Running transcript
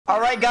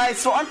Alright guys,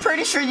 so I'm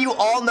pretty sure you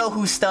all know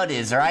who Stud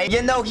is, right?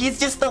 You know, he's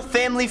just the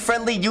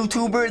family-friendly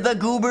YouTuber, the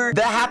goober,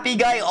 the happy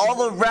guy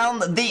all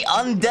around, the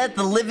undead,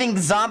 the living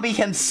zombie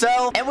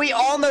himself. And we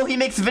all know he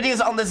makes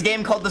videos on this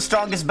game called The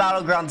Strongest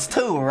Battlegrounds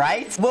 2,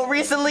 right? Well,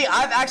 recently,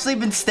 I've actually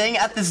been staying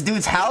at this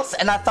dude's house,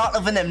 and I thought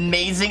of an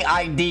amazing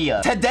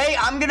idea. Today,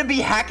 I'm gonna be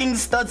hacking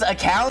Stud's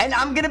account, and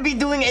I'm gonna be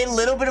doing a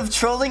little bit of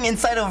trolling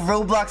inside of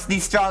Roblox The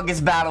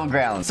Strongest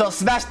Battlegrounds. So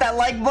smash that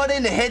like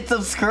button, hit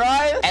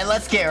subscribe, and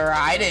let's get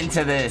right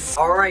into this.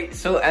 Alright,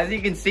 so as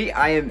you can see,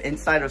 I am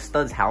inside of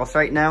Stud's house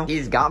right now.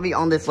 He's got me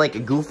on this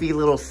like goofy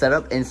little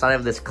setup inside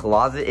of this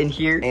closet in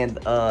here, and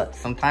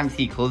sometimes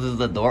he closes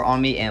the door on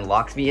me and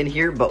locks me in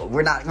here, but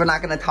we're not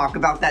gonna talk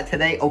about that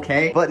today,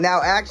 okay? But now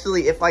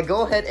actually, if I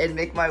go ahead and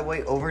make my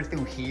way over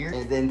through here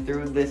and then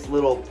through this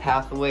little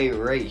pathway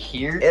right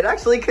here, it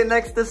actually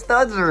connects to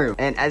Stud's room.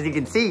 And as you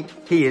can see,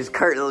 he is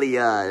currently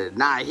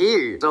not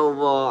here. So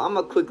I'm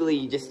gonna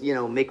quickly just, you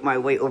know, make my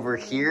way over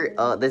here.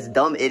 This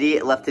dumb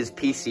idiot left his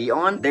PC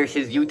on. There's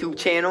his YouTube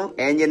channel,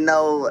 and you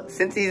know,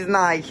 since he's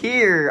not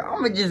here,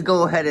 I'm gonna just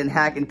go ahead and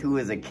hack into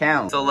his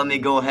account. So let me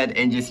go ahead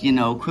and just, you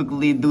know,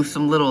 quickly do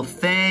some little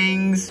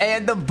things.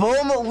 And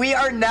boom, we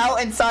are now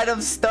inside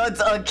of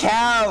Stud's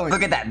account.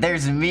 Look at that,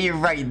 there's me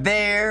right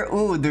there.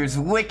 Ooh, there's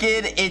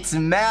Wicked, it's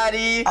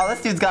Maddie. Oh,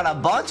 this dude's got a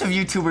bunch of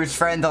YouTubers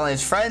friends on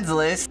his friends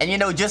list. And you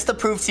know, just to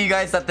prove to you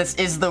guys that this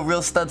is the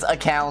real Stud's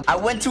account, I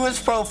went to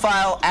his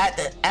profile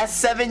at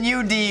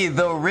S7UD,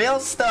 the real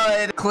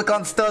Stud. Click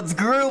on Stud's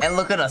group, and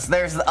look at us.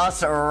 There's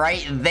us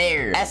right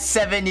there,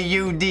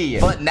 S7UD.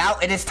 But now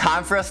it is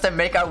time for us to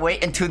make our way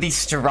into the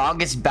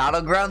strongest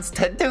battlegrounds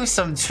to do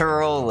some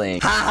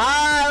trolling.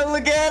 Haha,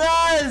 look at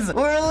us.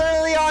 We're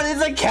literally on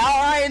his account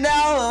right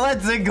now.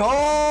 Let's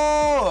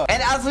go.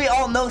 And as we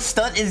all know,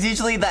 Stud is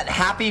usually that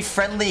happy,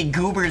 friendly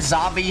goober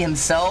zombie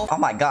himself. Oh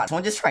my god,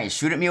 someone just trying to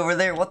shoot at me over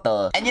there. What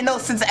the? And you know,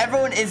 since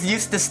everyone is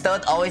used to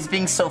Stud always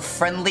being so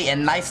friendly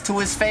and nice to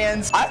his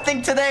fans, I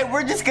think today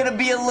we're just gonna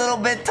be a little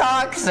bit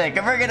toxic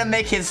and we're gonna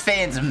make his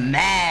fans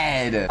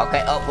mad.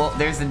 Okay, oh, well,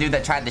 there's the dude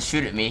that tried to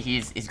shoot at me.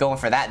 He's going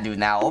for that dude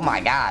now. Oh my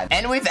god.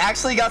 And we've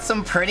actually got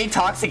some pretty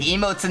toxic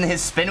emotes in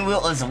his spin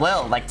wheel as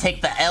well. Like,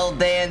 take the L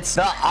dance,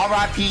 the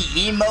RIP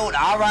emote,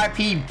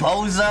 RIP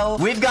bozo.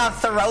 We've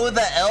got throw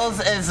the L's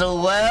as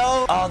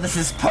well. Oh, this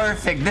is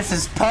perfect. This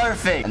is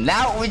perfect.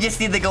 Now we just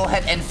need to go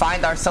ahead and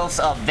find ourselves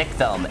a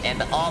victim.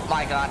 And oh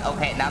my god.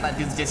 Okay, now that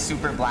dude's just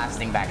super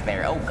blasting back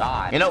there. Oh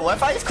god. You know, what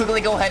if I just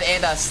quickly go ahead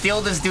and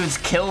steal this dude's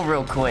kill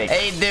real quick?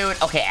 Hey,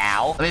 dude. Okay,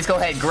 ow. Let me just go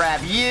ahead and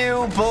grab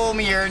you. Boom,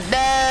 you're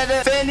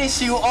dead.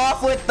 Finish you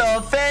off with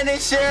the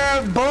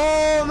finisher.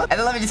 Boom. And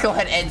then let me just go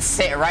ahead and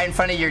sit right in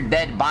front of your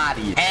dead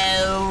body.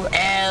 L,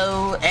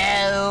 L,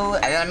 L.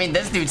 And then, I mean,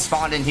 this dude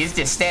spawned in. He's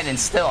just standing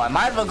still. I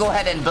might as well go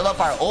ahead and build up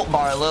our ult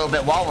bar a little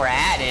bit while we're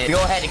at it.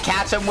 Go ahead and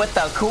catch him with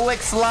the quick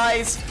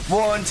slice.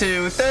 1,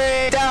 2,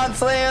 3. Down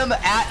slam.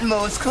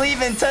 Atmos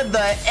cleave into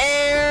the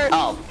air.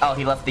 Oh,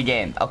 he left the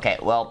game. Okay,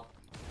 well.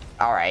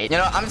 Alright, you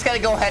know, I'm just gonna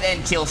go ahead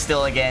and kill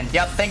still again.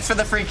 Yep, thanks for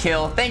the free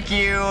kill. Thank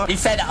you. He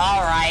said,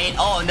 alright.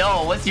 Oh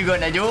no, what's you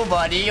gonna do,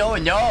 buddy? Oh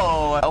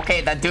no. Okay,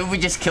 that dude we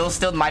just killed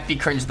still might be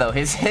cringe though.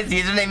 His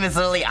username is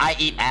literally I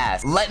eat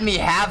ass. Let me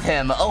have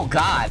him. Oh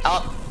god.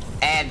 Oh,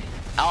 and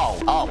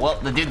oh, well,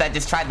 the dude that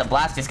just tried the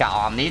blast just got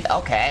omnied.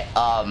 Okay,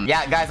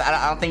 yeah, guys,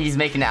 I don't think he's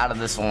making it out of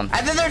this one.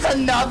 And then there's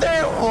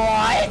another,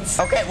 what?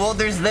 Okay, well,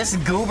 there's this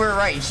goober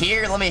right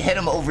here. Let me hit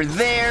him over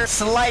there.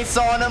 Slice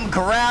on him,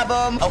 grab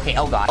him. Okay,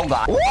 oh god, oh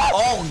god. What?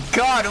 Oh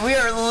god, we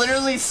are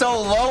literally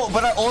so low,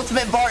 but our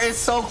ultimate bar is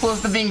so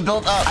close to being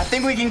built up. I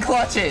think we can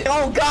clutch it.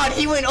 Oh god,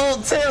 he went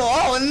ult too.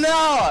 Oh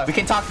no. We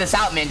can talk this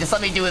out, man. Just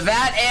let me do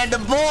that, and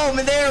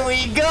boom, there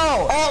we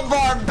go. Ult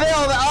bar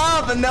build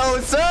up. No,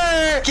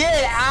 sir.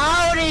 Get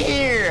out of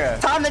here.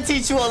 Time to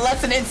teach you a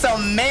lesson in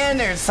some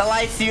manners.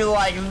 Slice you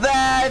like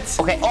that.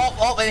 Okay,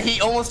 oh, and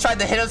he almost tried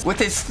to hit us with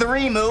his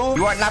 3 move.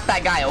 You are not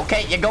that guy,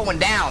 okay? You're going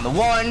down.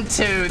 1, 2,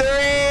 3.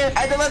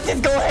 And then let's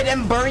just go ahead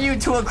and burn you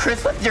to a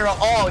crisp with your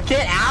ult.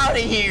 Get out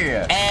of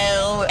here.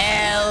 L,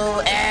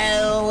 L,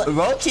 L.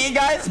 Low-key,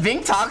 guys,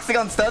 being toxic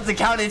on Stud's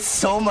account is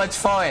so much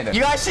fun.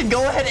 You guys should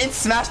go ahead and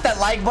smash that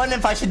like button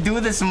if I should do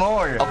this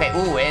more. Okay,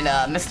 ooh, and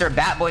Mr.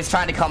 Batboy's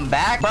trying to come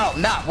back. Bro,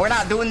 nah, we're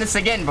not doing this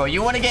again, bro.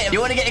 You wanna get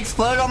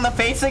exploded on the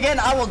face again?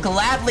 I will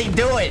gladly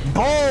do it.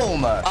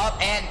 Boom.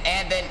 Up,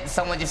 and then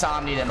someone just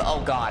omnied him.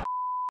 Oh god.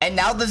 And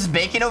now this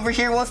Bacon over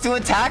here wants to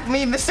attack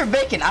me? Mr.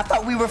 Bacon, I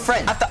thought we were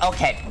friends.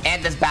 Okay,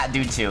 and this Bat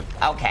dude too.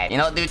 Okay, you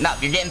know, dude, no,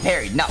 you're getting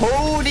parried. No.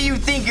 Who do you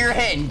think you're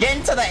hitting? Get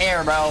into the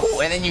air, bro.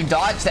 Ooh, and then you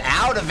dodged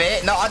out of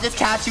it. No, I'll just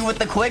catch you with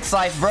the quick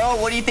slice, bro.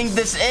 What do you think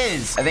this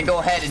is? And then go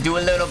ahead and do a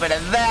little bit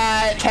of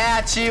that.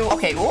 Catch you.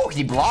 Okay, ooh,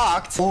 he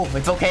blocked. Ooh,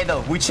 it's okay though.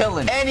 We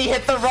chilling. And he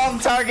hit the wrong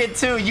target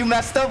too. You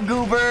messed up,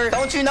 goober.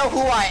 Don't you know who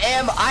I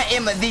am? I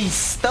am the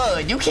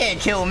Stud. You can't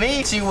kill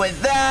me. You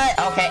with that.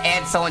 Okay,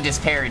 and someone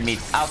just parried me.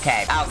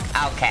 Okay.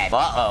 Okay.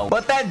 Uh-oh.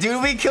 But that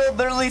dude we killed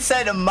literally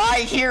said,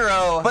 my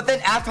hero. But then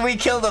after we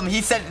killed him,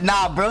 he said,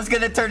 nah, bro's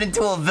gonna turn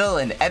into a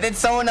villain. And then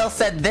someone else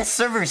said, this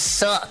server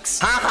sucks.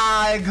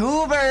 Haha,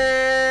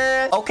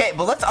 goober. Okay,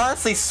 but let's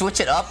honestly switch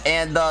it up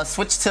and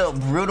switch to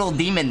Brutal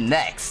Demon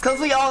next. Because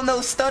we all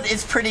know Stud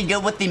is pretty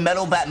good with the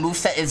Metal Bat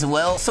moveset as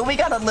well. So we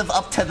gotta live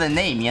up to the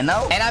name, you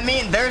know? And I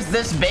mean, there's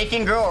this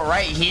bacon girl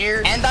right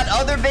here. And that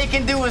other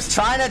bacon dude was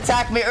trying to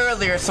attack me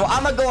earlier. So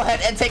I'm gonna go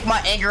ahead and take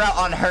my anger out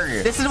on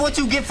her. This is what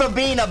you get for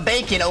being a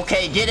bacon,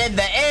 okay? Get in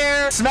the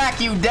air, smack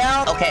you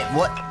down. Okay,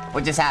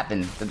 what just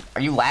happened?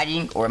 Are you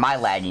lagging or am I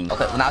lagging?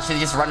 Okay, well now she's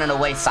just running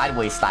away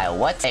sideways style.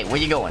 What? Hey, where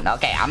you going?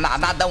 Okay, I'm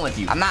not done with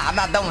you. I'm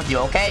not done with you,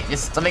 okay?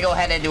 Just let me go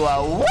ahead and do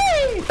a wee.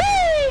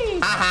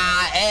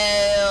 Haha,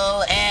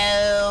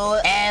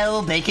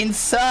 bacon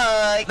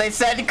suck. They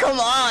said, come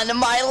on,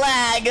 my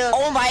lag.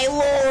 Oh my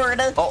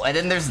lord. Oh, and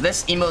then there's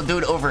this emo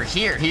dude over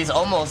here. He's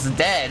almost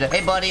dead.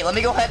 Hey, buddy, let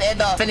me go ahead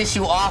and finish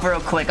you off real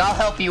quick. I'll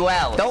help you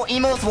out. Don't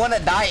emos want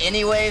to die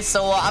anyway,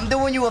 so I'm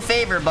doing you a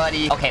favor,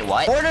 buddy. Okay,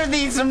 what? What are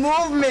these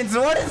movements?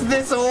 What is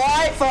this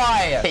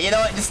Wi-Fi? Okay, you know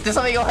what? Just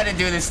let me go ahead and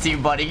do this to you,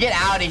 buddy. Get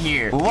out of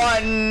here.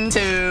 1,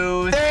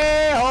 2, 3,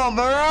 home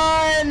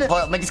run. Well,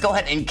 let me just go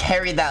ahead and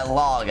carry that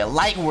log.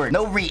 Light work,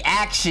 no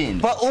reaction.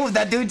 But, oh,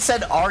 that dude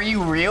said, are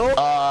you real?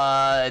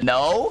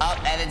 No.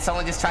 And then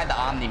someone just tried to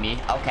omni me.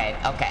 Okay.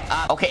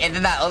 Okay, and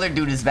then that other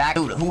dude is back.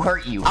 Dude, who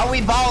hurt you? Are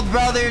we bald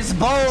brothers?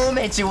 Boom.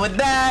 Hit you with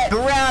that.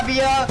 Grab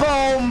ya.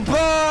 Boom,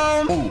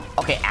 boom. Ooh.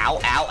 Okay, ow.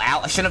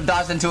 I should have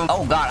dodged into him.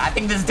 Oh, God. I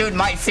think this dude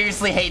might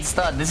seriously hate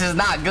Stud. This is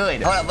not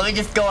good. Hold on. Let me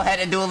just go ahead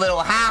and do a little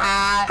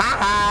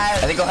ha-ha.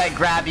 And then go ahead and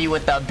grab you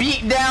with the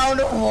beat down.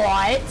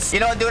 What? You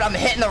know what, dude? I'm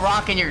hitting the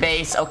rock in your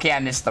face. Okay, I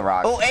missed the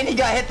rock. Oh, and he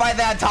got hit by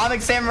the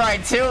Atomic Samurai,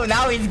 too.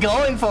 Now he's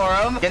going for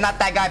him. You're not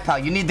that guy, pal.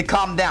 You need to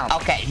calm down.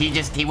 Okay,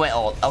 he went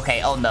ult.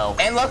 Okay, oh no.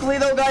 And luckily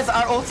though, guys,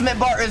 our ultimate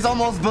bar is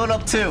almost built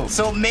up too.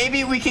 So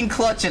maybe we can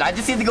clutch it. I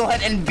just need to go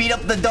ahead and beat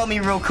up the dummy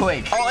real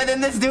quick. Oh, and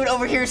then this dude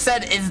over here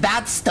said, is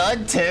that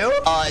Stud too?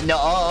 No,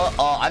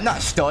 I'm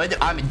not Stud.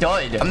 I'm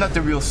Dud. I'm not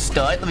the real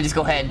Stud. Let me just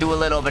go ahead and do a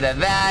little bit of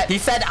that. He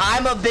said,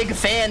 I'm a big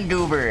fan,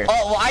 goober.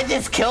 Oh, well, I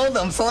just killed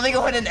him. So let me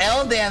go ahead and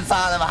L dance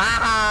on him.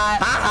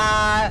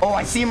 Ha. Oh,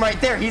 I see him right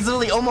there. He's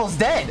literally almost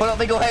dead. But let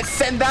me go ahead and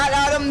send that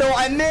at him. No,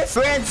 I missed.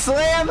 Grand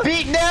slam.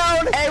 Beat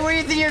down. Hey, where do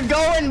you think you're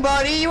going,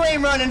 buddy? You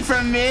ain't running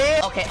from me.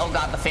 Okay, oh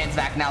God, the fan's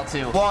back now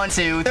too. 1,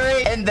 2,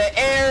 3. In the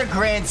air.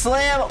 Grand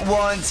slam.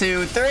 1,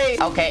 2, 3.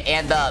 Okay,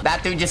 and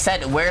that dude just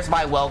said, where's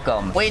my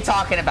welcome? What are you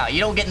talking about? You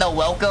don't get no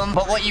welcome.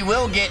 But what you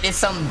will get is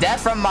some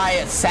death from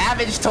my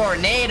savage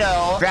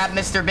tornado. Grab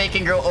Mr.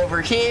 Bacon Girl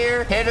over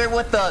here. Hit her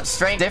with the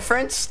strength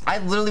difference. I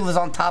literally was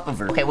on top of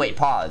her. Okay, wait,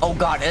 pause. Oh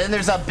God, and then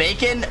there's a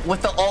bacon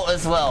with the ult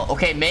as well.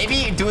 Okay,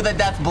 maybe do the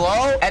death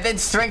blow and then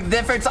strength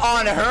difference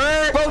on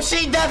her. Bro,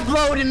 she death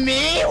blowed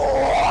me.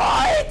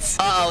 What?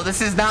 Uh-oh,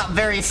 this is not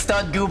very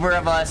Stud goober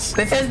of us.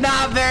 This is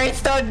not very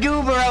Stud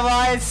goober of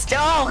us.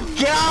 Oh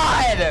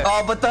God.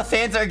 Oh, but the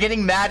fans are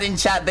getting mad in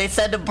chat. They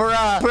said, bro,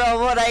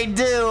 what I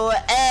do?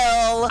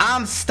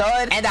 I'm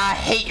Stud and I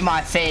hate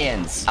my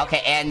fans.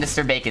 Okay, and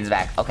Mr. Bacon's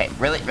back. Okay,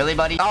 really,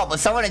 buddy? Oh, but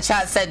someone in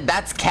chat said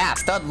that's cap.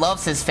 Stud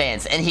loves his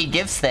fans and he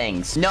gives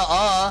things.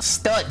 Nuh-uh.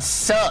 Stud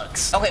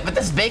sucks. Okay, but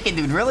this bacon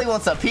dude really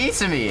wants a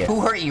piece of me.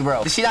 Who hurt you,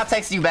 bro? Did she not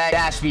text you back?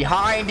 Dash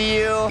behind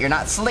you. You're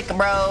not slick,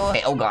 bro.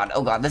 Okay, oh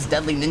God. This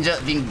deadly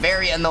ninja being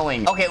very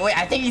annoying. Okay, wait,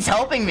 I think he's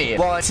helping me.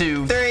 1,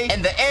 2, 3.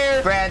 In the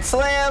air. Grand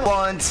slam.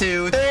 1,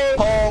 2, 3.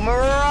 Home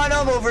run.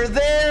 I'm over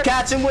there.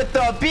 Catch him with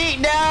the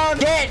beat down.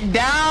 Get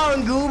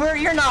down, goober.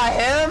 You're not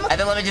him. And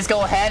then let me just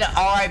go ahead.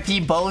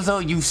 RIP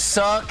Bozo, you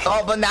suck.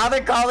 Oh, but now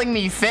they're calling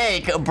me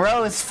fake.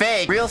 Bro is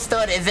fake. Real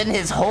Stud is in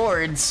his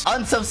hordes.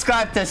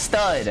 Unsubscribe to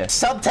Stud.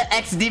 Sub to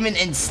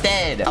xDemon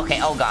instead. Okay,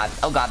 oh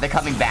God, they're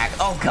coming back.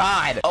 Oh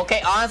God.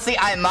 Okay, honestly,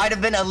 I might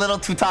have been a little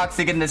too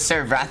toxic in this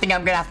server. I think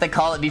I'm gonna have to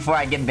call it before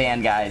I get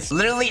banned, guys.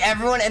 Literally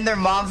everyone and their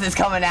moms is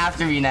coming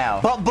after me now.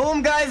 But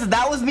boom, guys,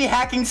 that was me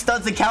hacking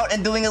Stud's account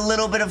and doing a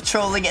little bit of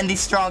trolling in the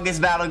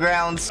strongest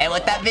battlegrounds. And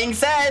with that being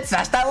said,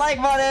 smash that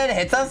like button,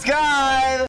 hit subscribe.